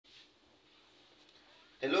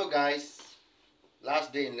Hello guys,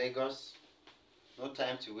 last day in Lagos, no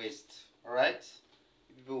time to waste, alright?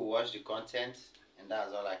 People will watch the content and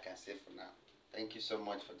that's all I can say for now. Thank you so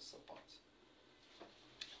much for the support.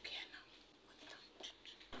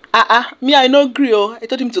 Me I no gree oh. I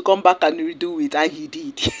told him to come back and redo it and he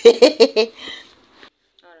did.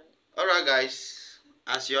 Alright guys,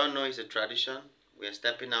 as you all know it's a tradition. We are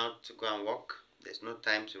stepping out to go and walk. There's no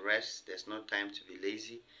time to rest, there's no time to be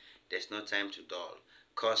lazy, there's no time to dull.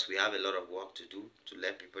 Because we have a lot of work to do to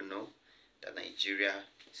let people know that Nigeria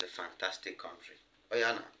is a fantastic country. Oh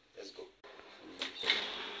yeah, now, let's go.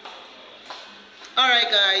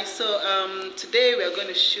 Alright guys, so today we are going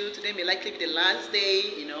to shoot. Today may likely be the last day,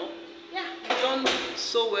 Yeah, we've done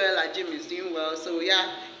so well. Ajim is doing well. So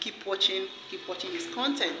yeah, keep watching his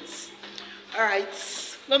contents. Alright,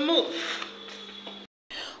 let's move.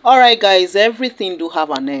 Alright guys, everything do have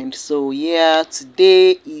an end. So yeah,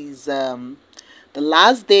 today is the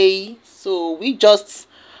last day. So we just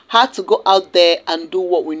had to go out there and do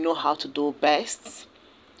what we know how to do best.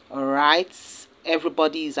 Alright,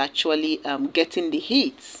 everybody is actually getting the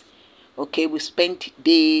hits. Okay, we spent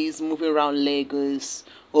days moving around Lagos,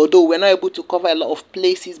 although we're not able to cover a lot of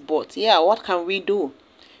places, but yeah, what can we do?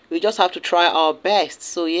 We just have to try our best.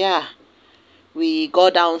 So yeah, we go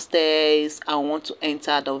downstairs and want to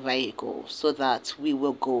enter the vehicle so that we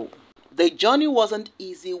will go. The journey wasn't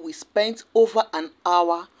easy. We spent over an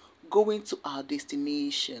hour going to our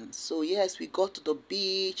destination. So yes, we got to the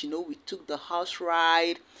beach, we took the house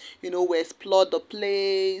ride, we explored the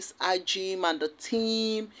place, Ajim and the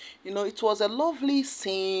team. It was a lovely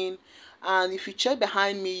scene. And if you check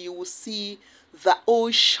behind me, you will see the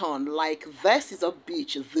ocean. Like, this is a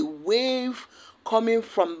beach. The wave coming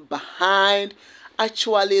from behind,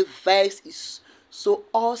 actually this is so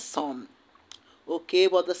awesome. Okay,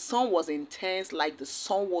 but the sun was intense. Like, the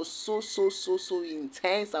sun was so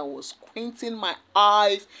intense. I was squinting my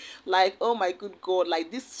eyes like, oh my good God,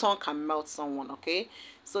 like this sun can melt someone. Okay,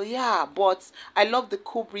 so yeah, but I love the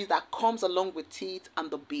cool breeze that comes along with it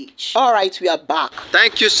and the beach. All right, we are back.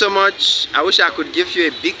 Thank you so much. I wish I could give you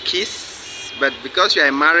a big kiss, but because you're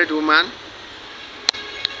a married woman,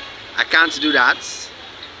 I can't do that.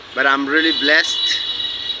 But I'm really blessed.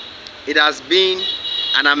 It has been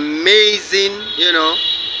an amazing,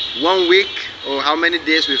 1 week or how many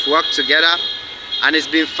days we've worked together, and it's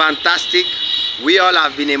been fantastic. We all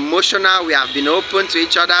have been emotional. We have been open to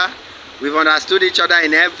each other. We've understood each other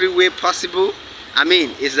in every way possible. I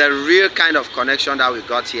mean, it's a real kind of connection that we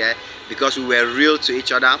got here because we were real to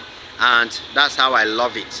each other, and that's how I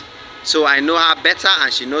love it. So I know her better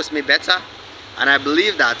and she knows me better, and I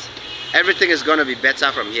believe that everything is going to be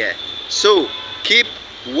better from here. So keep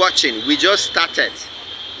watching. We just started.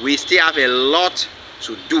 We still have a lot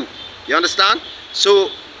to do. You understand? So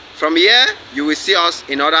from here you will see us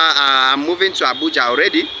in other I'm moving to Abuja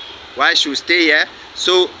already, while she will stay here.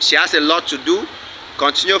 So she has a lot to do.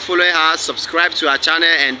 Continue following her, subscribe to her channel,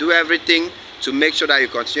 and do everything to make sure that you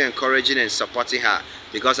continue encouraging and supporting her,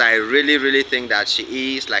 because I really think that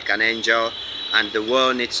she is like an angel and the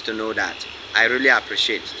world needs to know that. I really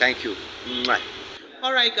appreciate it. Thank you. Mwah.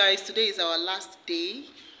 All right guys, today is our last day,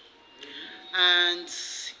 and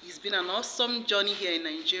it's been an awesome journey here in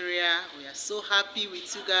Nigeria. We are so happy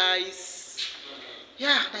with you guys.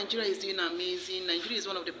 Yeah, Nigeria is doing amazing. Nigeria is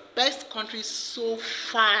one of the best countries so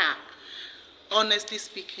far, honestly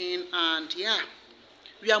speaking. And yeah,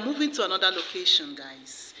 we are moving to another location,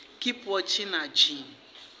 guys. Keep watching Ajim.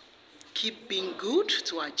 Keep being good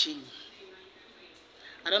to Ajim.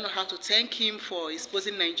 I don't know how to thank him for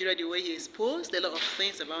exposing Nigeria the way he exposed a lot of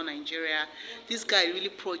things about Nigeria. This guy really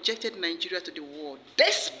projected Nigeria to the world,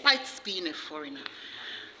 despite being a foreigner.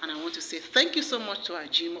 And I want to say thank you so much to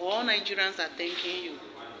Ajim. All Nigerians are thanking you.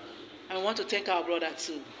 I want to thank our brother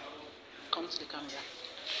too. Come to the camera.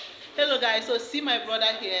 Hello guys, so see my brother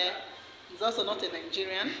here. He's also not a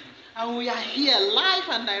Nigerian. And we are here live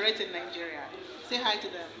and direct in Nigeria. Say hi to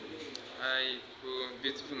them. Hi,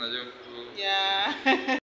 beautiful Nigerian people.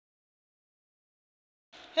 Yeah.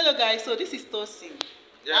 Hello guys, so this is Tosin.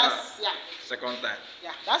 Yeah. Second time.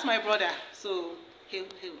 Yeah, that's my brother. So hail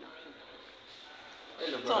now.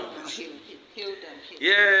 Hello, Tom, hail them.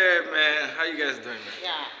 Yeah, man. How you guys doing, man?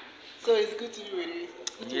 Yeah. So it's good to be with you.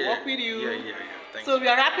 It's good to work with you. Yeah. Thank so you. we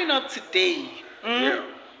are wrapping up today. Yeah.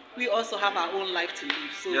 We also have our own life to live,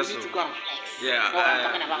 so yes, we need to go and flex. Yeah, what I'm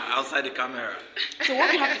talking about. outside the camera. So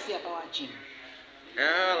what do you have to say about Ajim?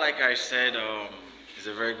 Yeah, like I said, he's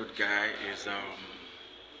a very good guy. He's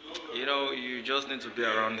you just need to be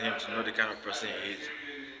around him to know the kind of person he is.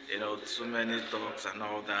 Too many talks and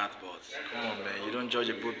all that, but come on, man, you don't judge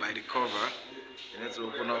a book by the cover. You need to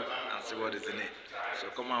open up and see what is in it. So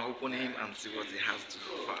come and open him and see what he has to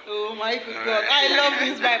offer. Oh my good God, I love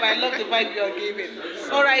this vibe. I love the vibe you're giving.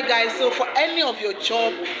 Alright guys, so for any of your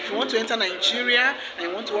job, if you want to enter Nigeria and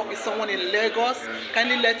you want to work with someone in Lagos,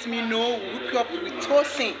 kindly let me know. We'll hook you up with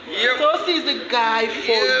Tosin. Yep. Tosin is the guy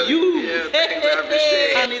for Yep. you. Yeah, thanks, I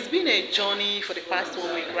appreciate it. And it's been a journey for the past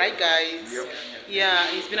 1 week, right guys? Yep. Yeah,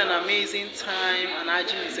 it's been an amazing time, and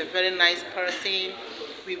Ajim is a very nice person.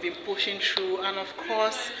 We've been pushing through, and of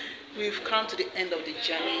course, we've come to the end of the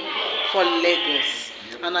journey for Lagos.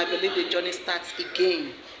 And I believe the journey starts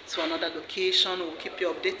again to another location. We'll keep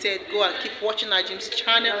you updated. Go and keep watching Ajim's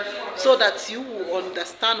channel so that you will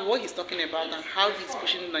understand what he's talking about and how he's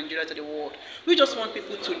pushing Nigeria to the world. We just want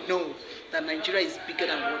people to know that Nigeria is bigger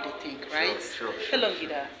than what they think, right? Sure. Hello,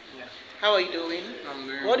 Gida. Yeah. How are you doing? I'm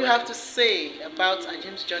doing What do you well. have to say about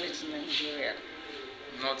Ajim's journey to Nigeria?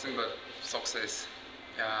 Nothing but success.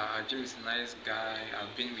 Yeah, Ajim is a nice guy.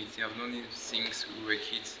 I've been with him. I've known him since we were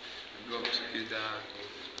kids. We grew up together.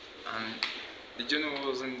 And the journey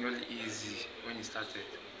wasn't really easy when he started.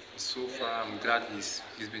 So far, I'm glad he's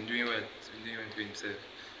been doing well. He's been doing well to himself.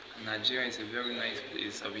 And Nigeria is a very nice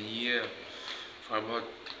place. I've been here for about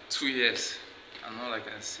 2 years. And all I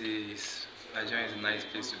can say is Nigeria is a nice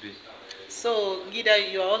place to be. So,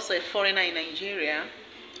 Gida, you're also a foreigner in Nigeria,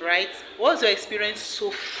 right? What's your experience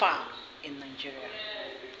so far in Nigeria?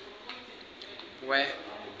 Well,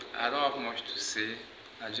 I don't have much to say.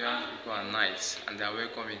 Nigerian people are nice and they are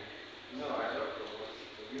welcoming.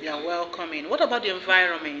 They are welcoming. What about the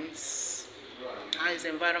environment? How is the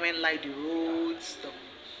environment like? The roads,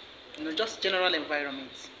 just general environment.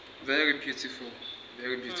 Very beautiful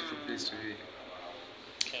place to be.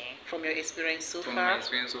 Okay. From your experience so From far, my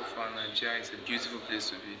experience so far, Nigeria is a beautiful place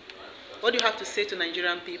to be. what do you have to say to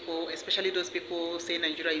Nigerian people, especially those people saying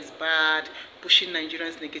Nigeria is bad, pushing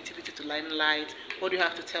Nigerians' negativity to limelight? What do you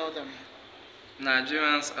have to tell them?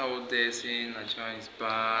 Nigerians out there saying Nigeria is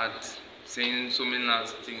bad, saying so many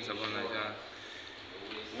nasty things about Nigeria.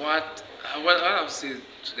 What I have to say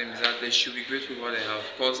to them is that they should be grateful for what they have,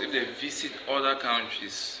 because if they visit other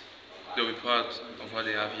countries, they'll be proud of what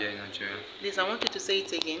they have here in Nigeria. Please, I want you to say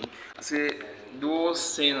it again. I say those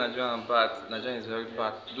saying Nigeria is bad, Nigeria is very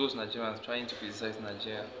bad, those Nigerians trying to criticize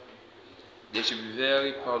Nigeria, they should be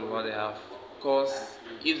very proud of what they have. Because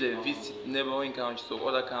if they visit neighboring countries or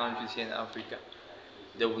other countries here in Africa,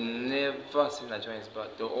 they will never say Nigeria is bad.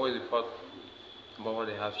 They will always be proud about what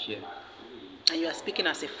they have here. And you are speaking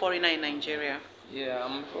as a foreigner in Nigeria. Yeah,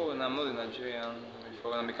 I'm a foreigner, I'm not a Nigerian, I'm a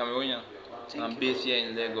foreigner, I'm a Cameroonian. I'm based here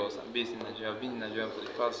in Lagos, I'm based in Nigeria. I've been in Nigeria for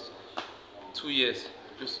the past 2 years,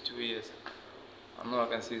 just 2 years. And all I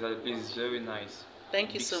can say is that the place is very nice.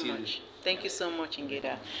 Thank you Big so city. much. Thank you so much,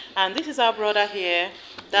 Ngeda. And this is our brother here.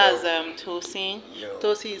 That's Tosin. Yo.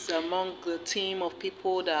 Tosin is among the team of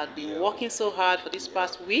people that have been working so hard for this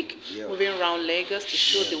past week, Yo. moving around Lagos to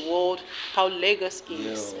show the world how Lagos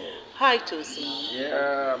is. Yo. Hi, Tosin.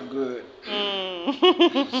 Yeah, I'm good.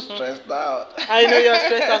 Stressed out. I know you're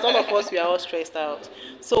stressed out. All of us, we are all stressed out.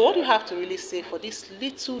 So what do you have to really say for this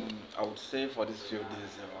little... I would say for these few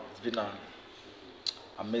days, it's been an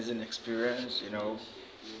amazing experience, you know.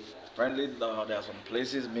 Apparently, there are some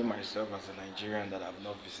places, me myself as a Nigerian, that I've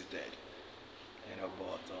not visited, you know,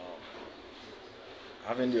 but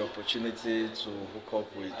having the opportunity to hook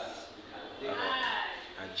up with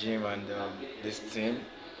Ajim and this team,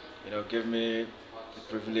 you know, gave me the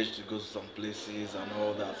privilege to go to some places and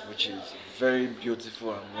all that, which is very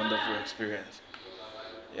beautiful and wonderful experience,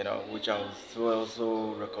 you know, which I would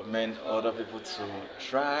also recommend other people to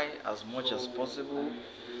try as much as possible.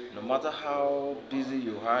 No matter how busy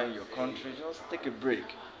you are in your country, just take a break.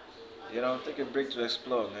 You know, take a break to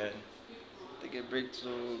explore, man. Take a break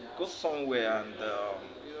to go somewhere and, you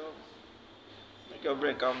know, make your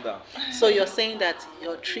brain calm down. So you're saying that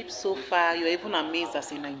your trip so far, you're even amazed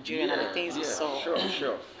as a Nigerian at the things you saw.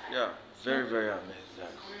 Sure. Yeah, very, very amazed.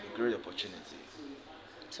 That's a great opportunity.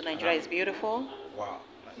 So Nigeria is beautiful. Wow,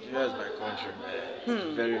 Nigeria is my country, man.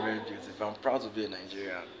 It's very, very beautiful. I'm proud to be a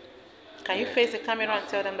Nigerian. Can you face the camera and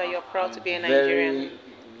tell them that you're proud to be a Nigerian?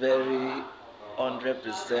 Very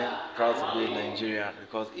 100% proud to be a Nigerian,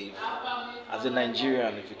 because if, as a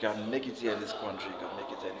Nigerian, if you can make it here in this country, you can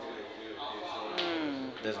make it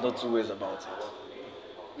anywhere. There's no two ways about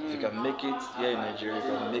it. If you can make it here in Nigeria, you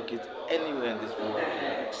can make it anywhere in this world,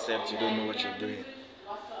 except you don't know what you're doing.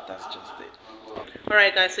 That's just it.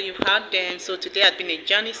 Alright guys, so you've heard them. So today has been a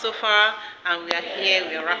journey so far, and we are here,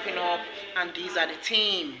 we are wrapping up, and these are the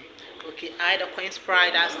team. Okay, I, the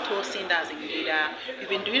Qinspride, that's Tosin, that's Ngeda. You've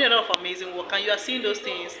been doing a lot of amazing work, and you are seeing those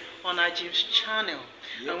things on Ajim's channel.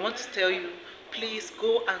 I want to tell you, please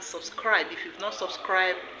go and subscribe. If you've not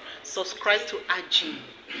subscribed, subscribe to Ajim,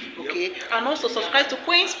 okay? And also subscribe to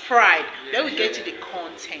Qinspride. There we get to the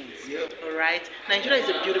content. All right, Nigeria is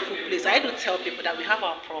a beautiful place. I do tell people that we have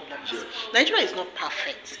our problems. Nigeria is not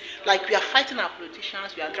perfect. Like, we are fighting our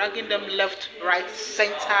politicians, we are dragging them left, right,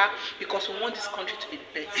 center, because we want this country to be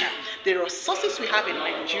better. The resources we have in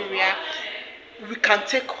Nigeria, we can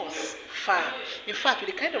take us far. In fact,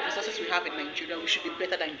 with the kind of resources we have in Nigeria, we should be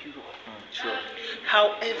better than Europe. Sure.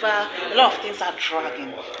 However, a lot of things are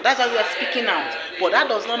dragging. That's why we are speaking out. But that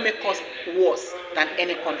does not make us worse than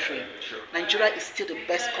any country. Sure. Nigeria is still the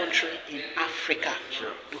best country in Africa.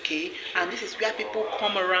 Sure. Okay? And this is where people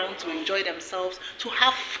come around to enjoy themselves, to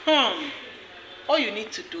have fun. All you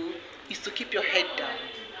need to do is to keep your head down.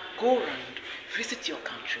 Go around, visit your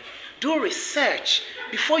country, do research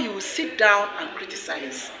before you sit down and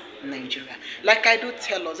criticize Nigeria. Like I do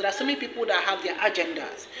tell us, there are so many people that have their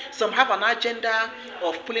agendas. Some have an agenda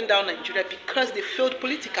of pulling down Nigeria because they failed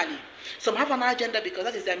politically. Some have an agenda because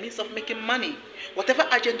that is their means of making money. Whatever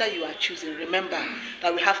agenda you are choosing, remember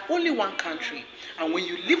that we have only one country. And when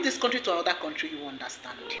you leave this country to another country, you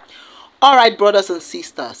understand. Alright, brothers and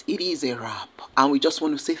sisters, it is a wrap. And we just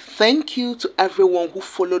want to say thank you to everyone who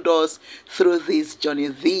followed us through this journey.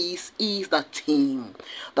 This is the team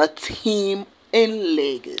in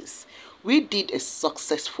Lagos. We did a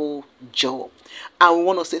successful job, and we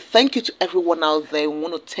want to say thank you to everyone out there. We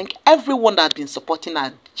want to thank everyone that has been supporting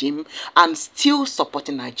our gym and still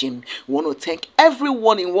supporting our gym. We want to thank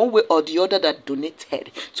everyone in one way or the other that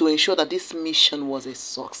donated to ensure that this mission was a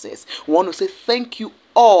success. We want to say thank you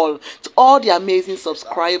all to all the amazing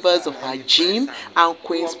subscribers of our gym and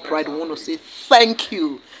Qinspride. We want to say thank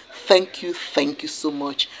you. Thank you so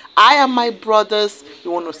much. I and my brothers,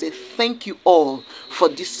 we want to say thank you all for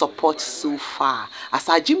this support so far as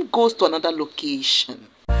our gym goes to another location.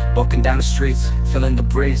 Walking down the streets, feeling the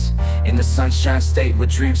breeze, in the sunshine state where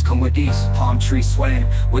dreams come with ease. Palm trees swaying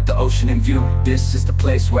with the ocean in view. This is the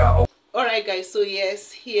place where I... Alright guys, so yes,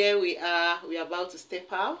 here we are about to step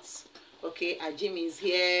out. Okay, Ajim is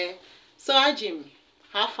here. So Ajim,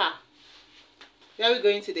 how far? Where are we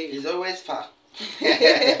going today? It's always far.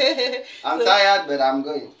 I'm tired, but I'm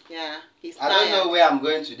going. Yeah, he's tired. I don't know where I'm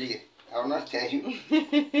going today. I will not tell you.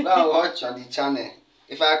 Go watch on the channel.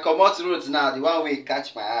 If I come out roads now, the one way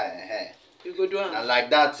catch my eye. You go do it. And like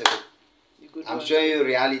that, I'm showing you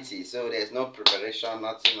reality. So there's no preparation,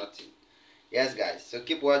 nothing. Yes, guys. So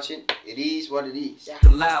keep watching. It is what it is. The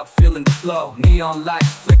loud, feeling the flow. Neon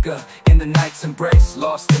lights flicker in the night's embrace.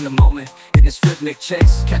 Lost in the moment in this rhythmic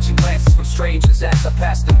chase. Catching glances from strangers as I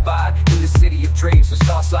pass them by. In the city of dreams, the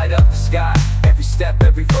stars light up the sky. Every step,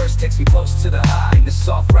 every verse takes me close to the high. In the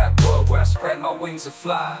soft rap world where I spread my wings and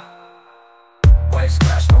fly. Waves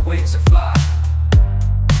crash my wings and fly.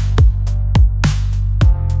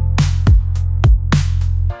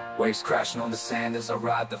 Waves crashing on the sand as I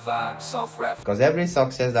ride the vibe. Soft rap. Because every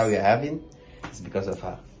success that we're having is because of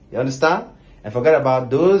her. You understand? And forget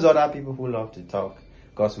about those other people who love to talk.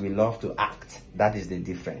 Because we love to act. That is the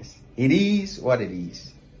difference. It is what it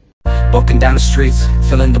is. Walking down the streets,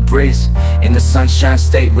 feeling the breeze, in the sunshine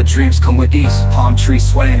state where dreams come with ease. Palm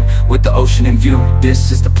trees swaying with the ocean in view.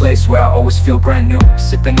 This is the place where I always feel brand new.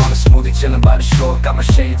 Sipping on a smoothie, chilling by the shore. Got my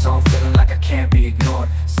shades on, feeling like I can't be ignored.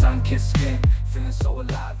 Sun-kissed skin, feeling so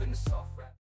alive in the